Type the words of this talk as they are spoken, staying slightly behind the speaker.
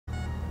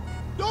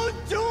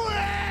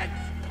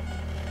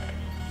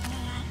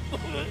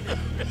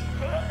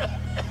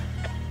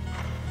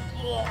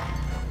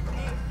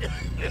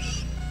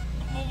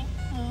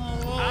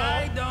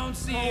I don't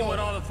see what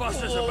all the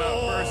fuss is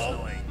about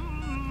personally.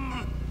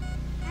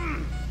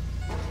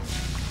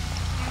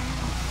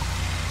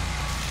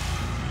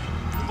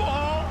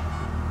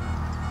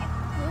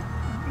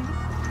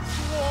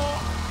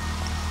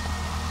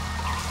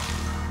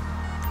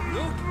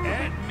 Look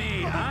at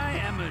me. I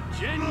am a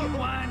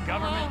genuine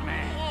government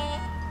man.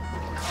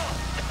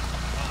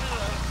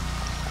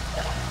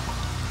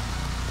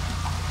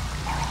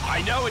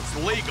 I know it's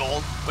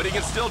legal, but he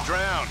can still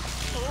drown.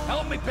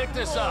 Help me pick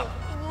this up.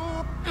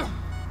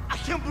 I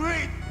can't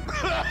breathe.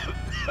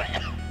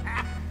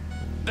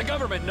 The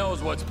government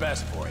knows what's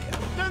best for you.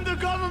 Then the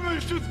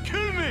government should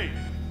kill me.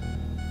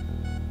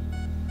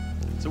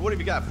 So what have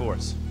you got for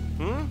us?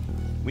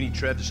 We need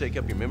Trev to shake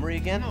up your memory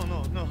again? No,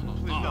 please,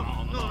 no,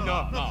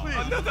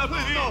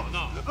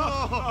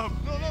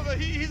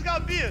 he's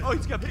got beer. Oh,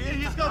 he's got beer?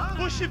 He's got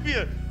bushy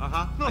beer.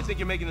 Uh-huh. No. I think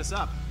you're making this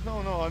up. No,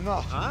 I'm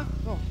not. Huh?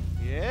 No.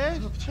 Yeah?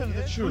 Tell me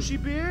the truth. Bushy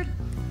beard?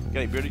 Got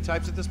any beardy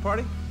types at this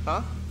party?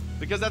 Huh?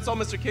 Because that's all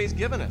Mr. K's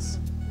given us.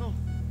 No.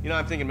 You know,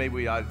 I'm thinking maybe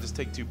we ought to just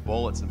take 2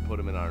 bullets and put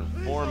them in our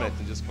informant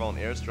and just call an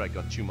airstrike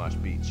on Chumash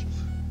Beach.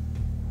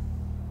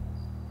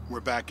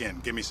 We're back in.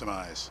 Give me some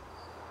eyes.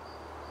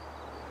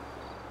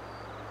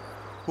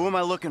 Who am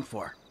I looking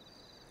for?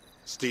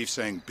 Steve's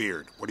saying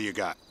beard. What do you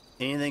got?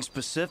 Anything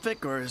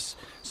specific, or is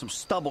some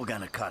stubble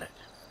gonna cut it?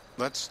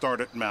 Let's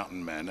start at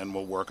Mountain Men, and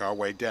we'll work our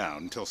way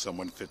down until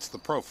someone fits the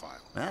profile.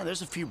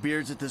 There's a few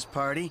beards at this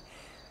party.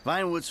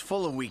 Vinewood's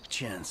full of weak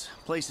chins.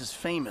 Place is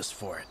famous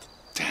for it.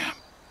 Damn.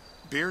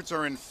 Beards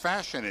are in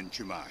fashion in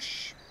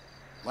Chumash.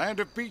 Land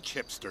of beach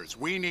hipsters.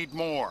 We need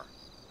more.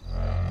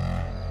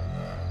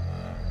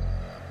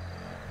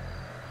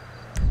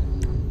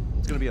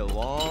 It's gonna be a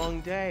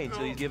long day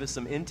until you give us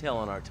some intel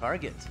on our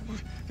target.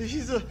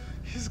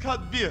 He's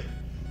got beer.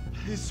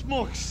 He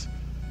smokes.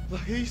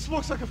 He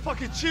smokes like a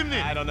fucking chimney.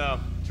 I don't know.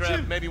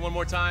 Trev, maybe one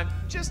more time?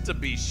 Just to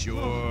be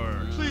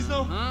sure. Please,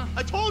 no. Huh?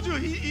 I told you,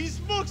 he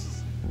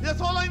smokes. That's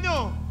all I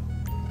know.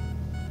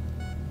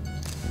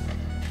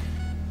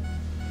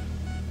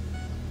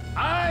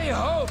 I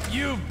hope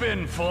you've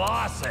been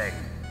flossing.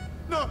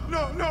 No.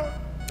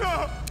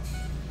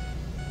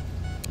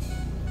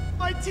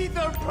 My teeth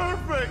are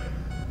perfect.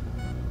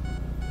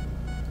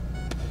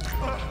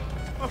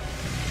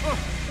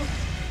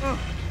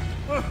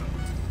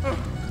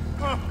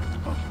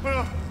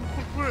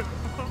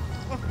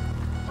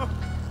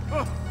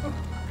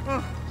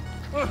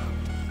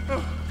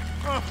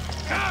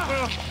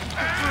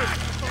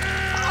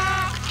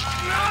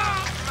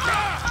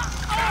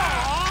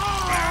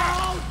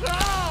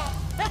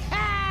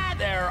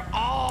 They're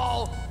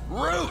all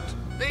root.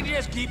 They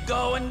just keep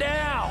going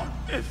down.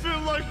 It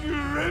feels like you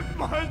ripped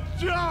my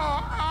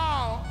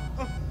jaw.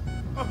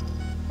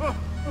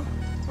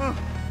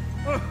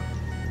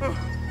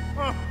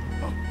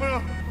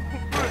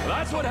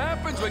 That's what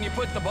happens when you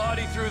put the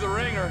body through the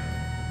ringer.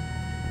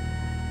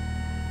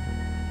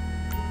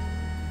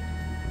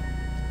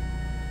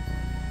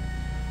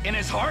 In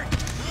his heart?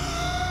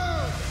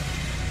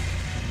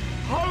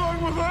 How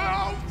long was I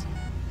out?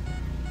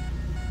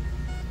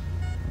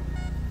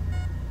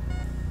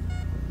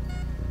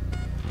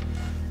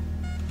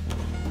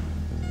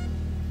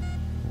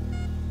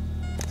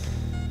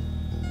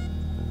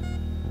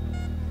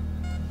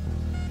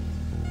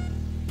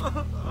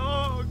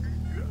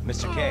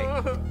 Mr. K.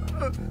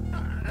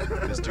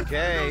 Mr. K.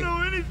 I don't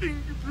know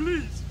anything,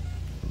 please.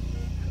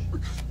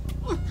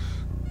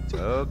 It's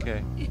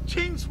okay. He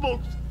chain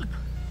smokes.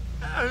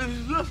 And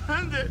he's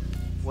left-handed.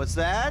 What's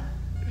that?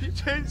 He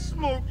chain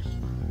smokes.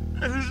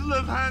 And he's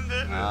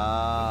left-handed.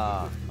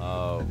 Ah,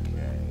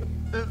 okay.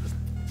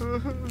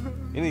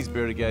 Any of these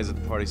bearded guys at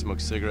the party smoke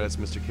cigarettes.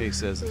 Mr. K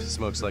says he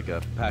smokes like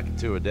a pack of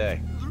 2 a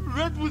day.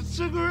 Redwood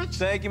cigarettes?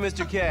 Thank you,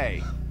 Mr.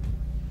 K.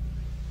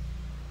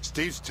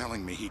 Steve's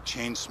telling me he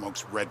chain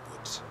smokes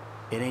redwoods.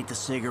 It ain't the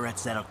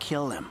cigarettes that'll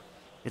kill him.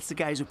 It's the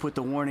guys who put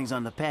the warnings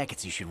on the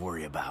packets you should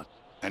worry about.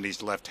 And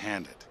he's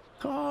left-handed.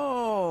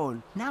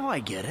 Oh, now I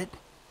get it.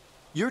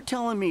 You're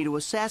telling me to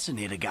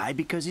assassinate a guy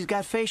because he's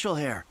got facial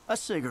hair, a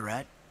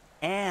cigarette,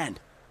 and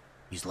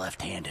he's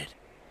left-handed.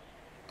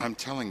 I'm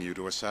telling you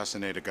to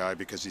assassinate a guy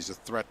because he's a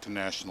threat to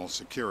national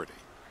security.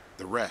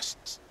 The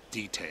rest's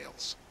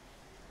details.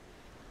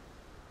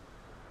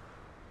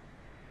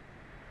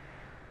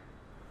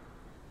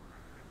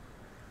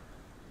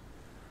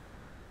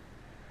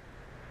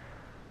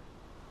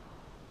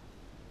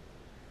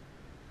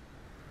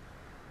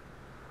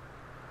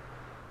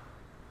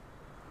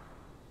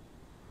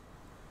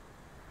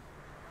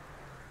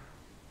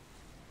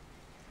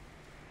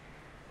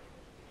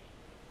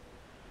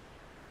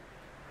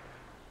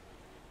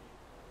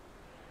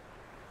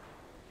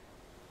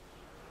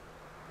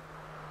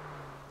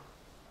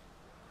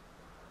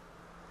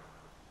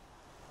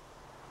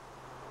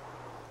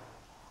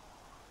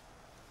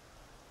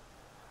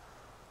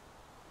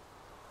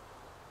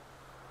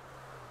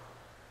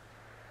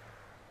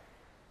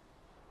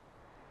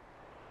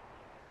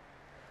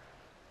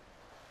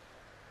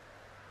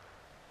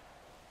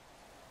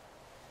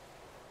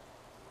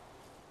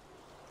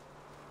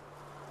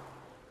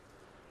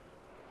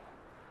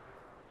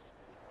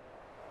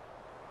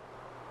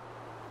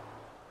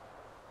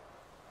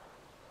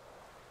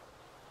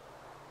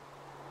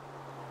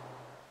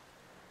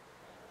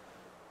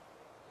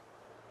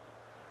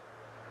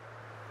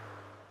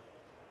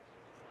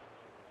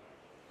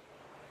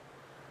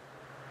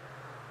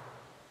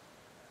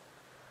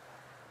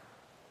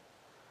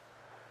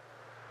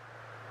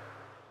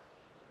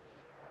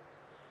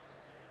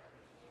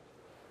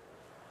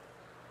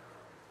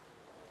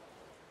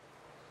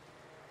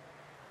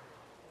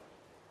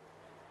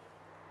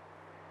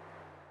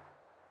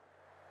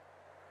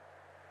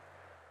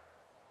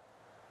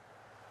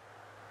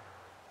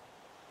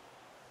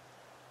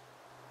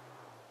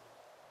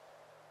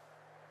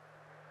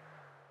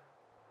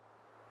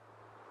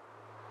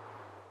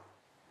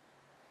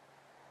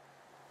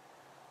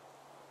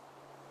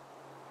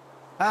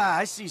 Ah,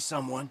 I see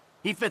someone.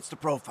 He fits the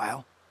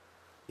profile.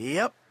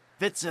 Yep,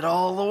 fits it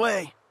all the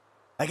way.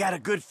 I got a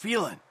good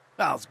feeling.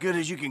 Well, as good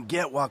as you can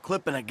get while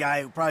clipping a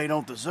guy who probably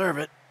don't deserve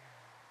it.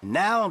 And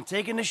now I'm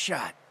taking the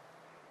shot.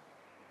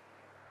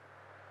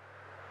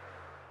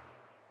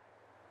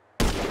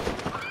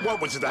 What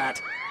was that?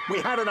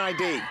 We had an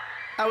ID.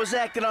 I was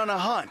acting on a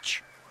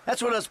hunch.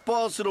 That's what us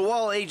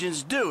balls-to-the-wall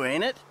agents do,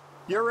 ain't it?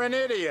 You're an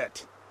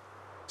idiot.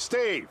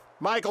 Steve,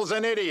 Michael's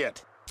an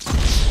idiot.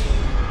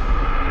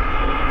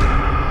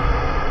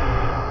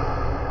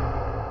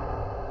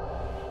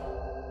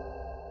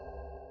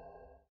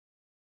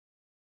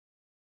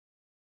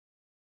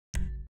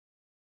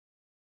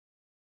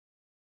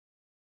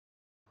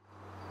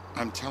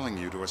 I'm telling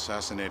you to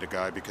assassinate a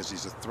guy because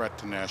he's a threat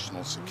to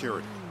national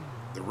security.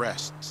 The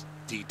rest's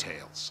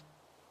details.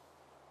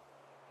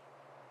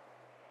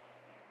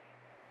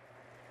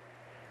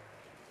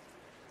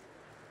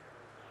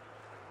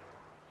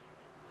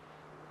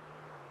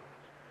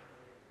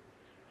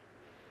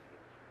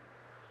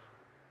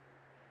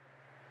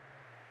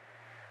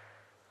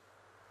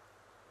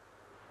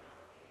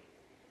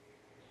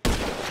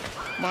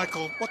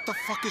 Michael, what the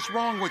fuck is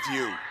wrong with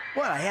you?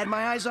 What, I had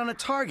my eyes on a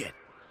target.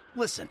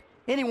 Listen,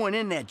 anyone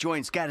in that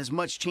joint's got as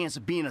much chance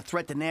of being a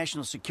threat to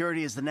national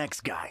security as the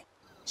next guy.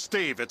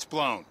 Steve, it's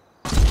blown.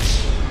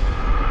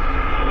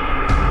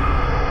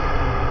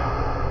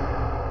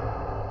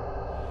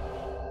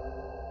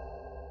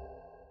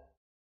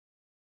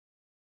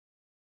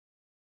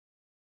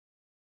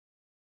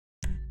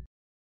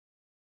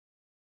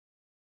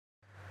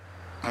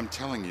 I'm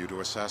telling you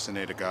to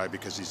assassinate a guy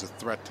because he's a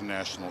threat to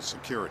national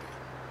security.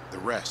 The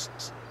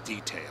rest's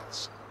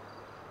details.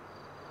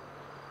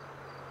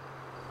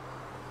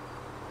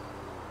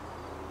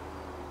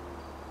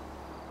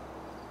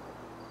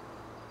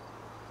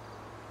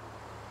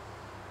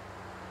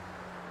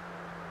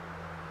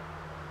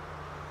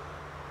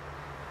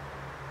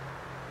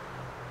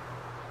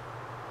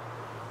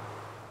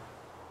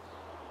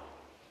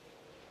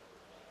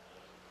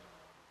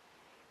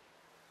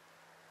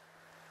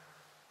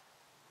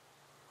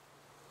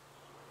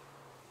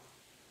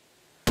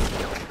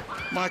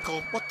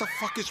 Michael, what the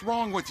fuck is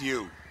wrong with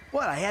you?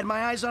 What, I had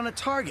my eyes on a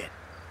target.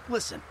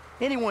 Listen,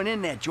 anyone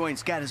in that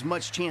joint's got as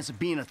much chance of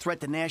being a threat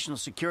to national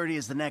security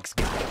as the next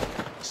guy.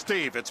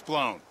 Steve, it's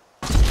blown.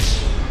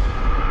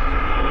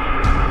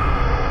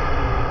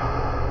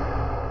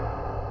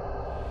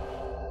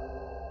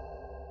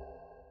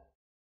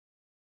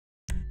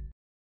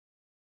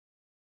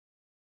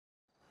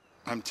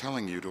 I'm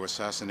telling you to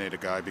assassinate a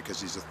guy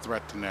because he's a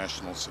threat to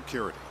national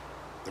security.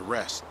 The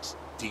rest's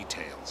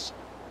details.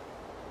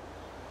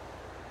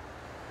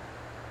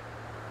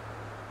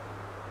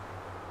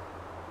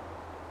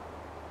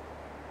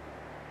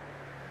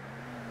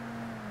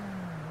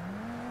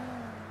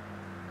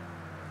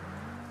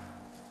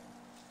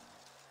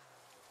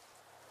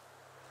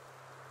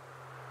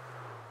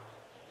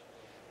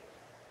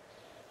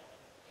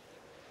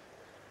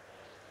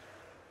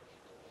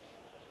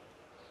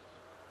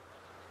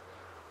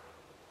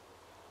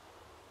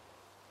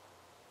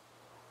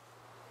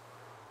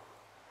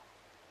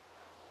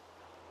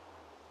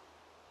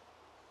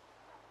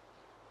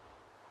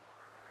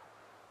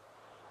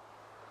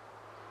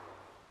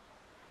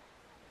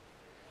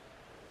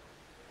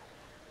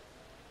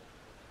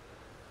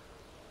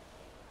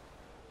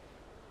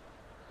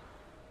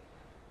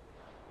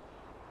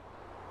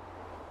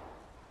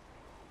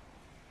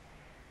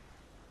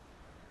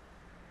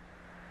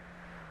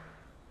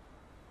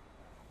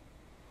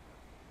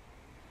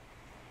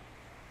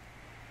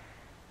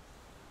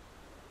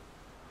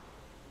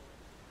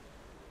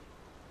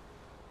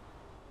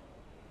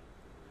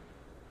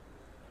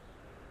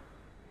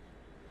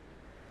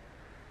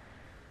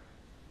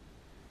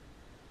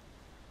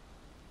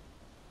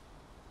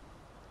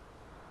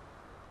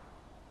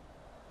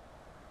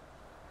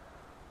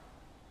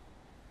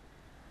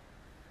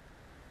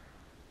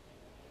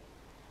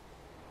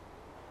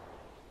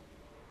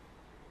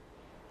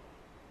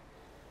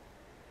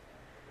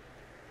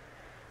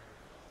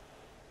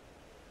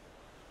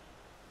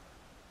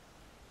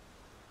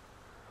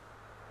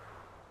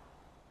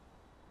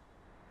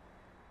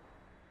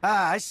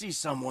 Ah, I see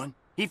someone.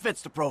 He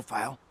fits the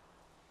profile.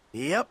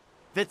 Yep,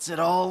 fits it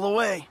all the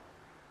way.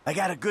 I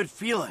got a good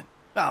feeling.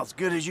 Well, as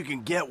good as you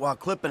can get while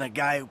clipping a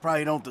guy who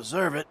probably don't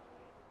deserve it.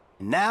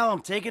 And now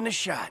I'm taking the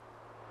shot.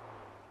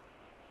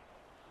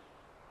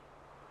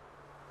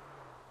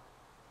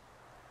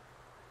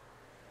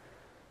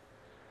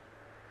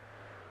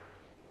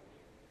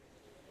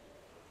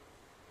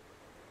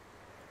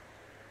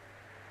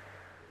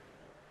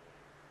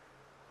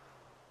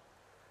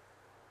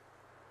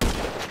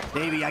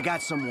 Baby, I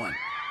got someone.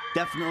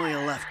 Definitely a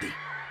lefty.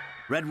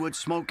 Redwood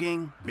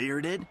smoking,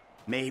 bearded,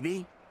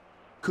 maybe.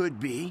 Could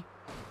be.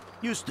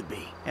 Used to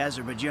be.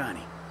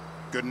 Azerbaijani.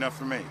 Good enough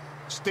for me.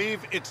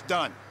 Steve, it's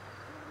done.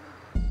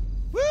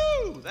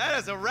 Woo! That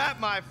is a wrap,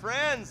 my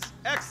friends.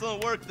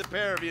 Excellent work, the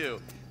pair of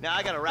you. Now,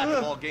 I got a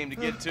racquetball game to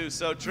get to,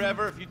 so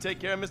Trevor, if you take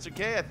care of Mr.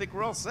 K, I think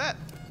we're all set.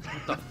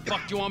 What the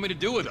fuck do you want me to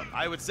do with him?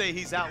 I would say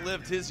he's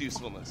outlived his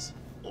usefulness.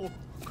 Oh,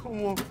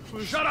 Come on,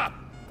 please. Shut up!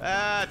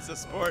 That's a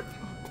sport.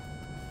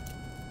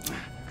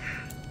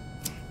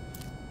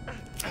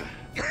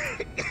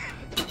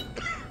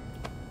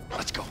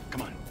 Let's go,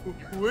 come on.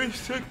 Where you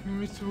taking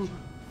me to?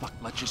 Fuck,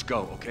 let's just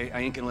go, okay? I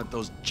ain't gonna let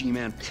those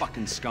G-Man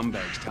fucking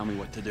scumbags tell me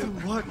what to do.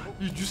 What?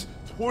 You just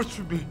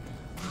tortured me.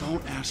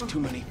 Don't ask too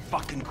many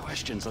fucking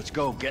questions. Let's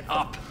go, get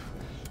up.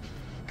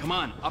 Come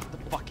on, up the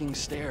fucking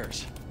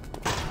stairs.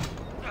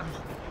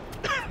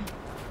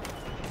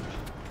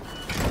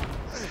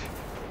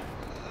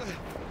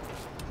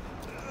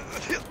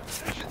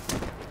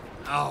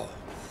 Oh,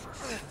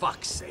 for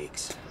fuck's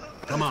sakes.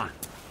 Come on,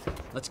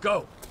 let's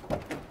go. All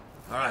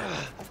right,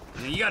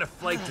 now you got a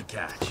flight to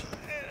catch,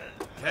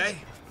 okay?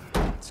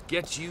 Let's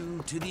get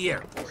you to the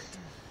airport.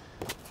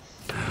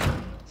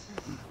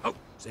 Oh,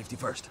 safety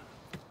first.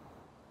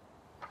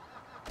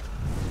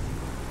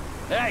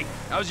 Hey,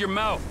 how's your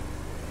mouth?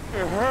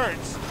 It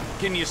hurts.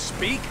 Can you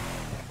speak?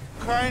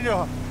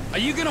 Kinda. Are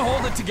you gonna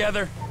hold it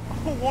together?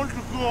 I want to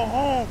go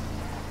home.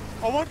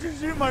 I want to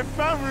see my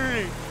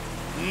family.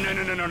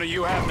 No,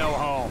 you have no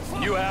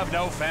home. You have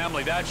no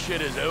family. That shit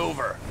is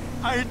over.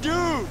 I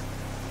do.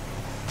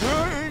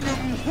 They're in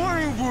the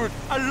morning wood.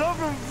 I love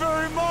them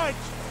very much.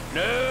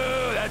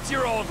 No, that's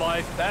your old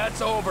life.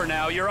 That's over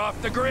now. You're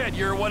off the grid.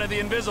 You're one of the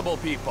invisible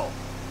people.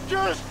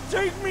 Just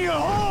take me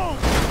home.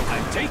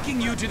 I'm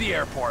taking you to the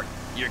airport.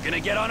 You're gonna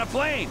get on a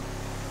plane.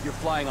 You're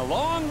flying a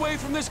long way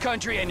from this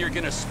country and you're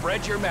gonna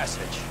spread your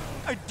message.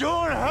 I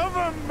don't have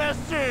a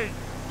message.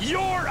 You're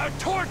a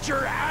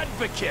torture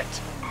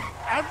advocate.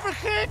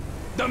 Advocate?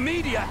 The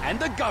media and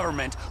the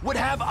government would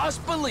have us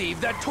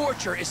believe that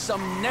torture is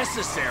some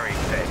necessary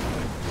thing.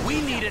 We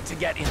need it to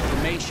get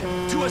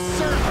information, to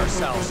assert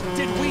ourselves.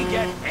 Did we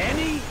get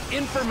any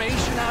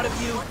information out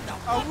of you?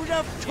 I would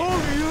have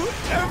told you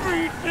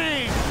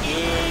everything.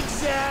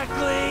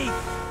 Exactly!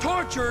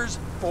 Torture's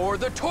for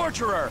the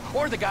torturer,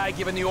 or the guy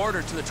giving the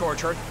order to the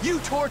torturer. You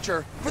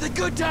torture for the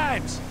good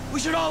times. We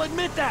should all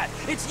admit that.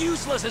 It's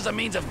useless as a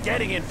means of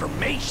getting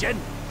information.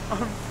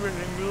 I'm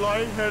feeling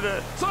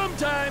lightheaded.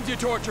 Sometimes you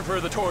torture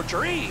for the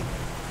torturee,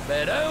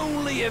 but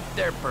only if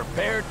they're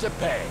prepared to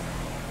pay.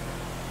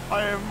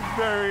 I am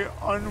very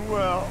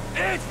unwell.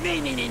 It's me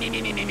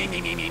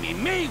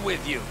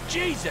with you.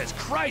 Jesus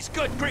Christ,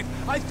 good grief.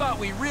 I thought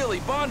we really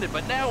bonded,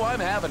 but now I'm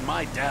having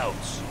my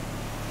doubts.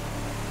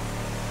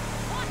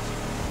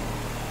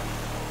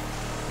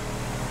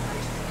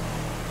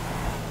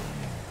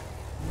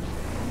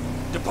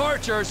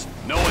 Departures.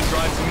 No one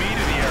drives me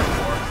to the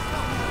airport.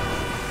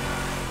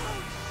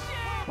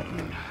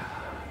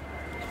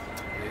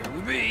 Here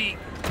we be.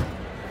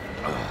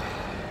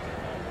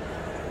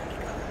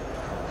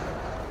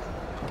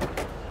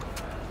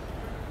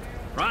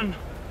 Run.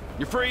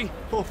 You're free.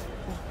 Oh,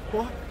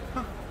 what?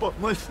 But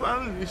my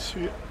family's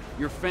here.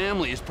 Your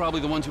family is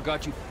probably the ones who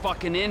got you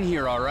fucking in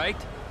here, all right?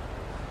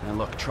 Now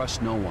look,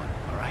 trust no one,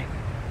 all right?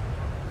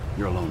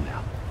 You're alone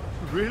now.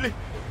 Really?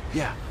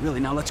 Yeah, really,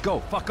 now let's go.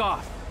 Fuck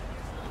off.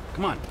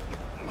 Come on.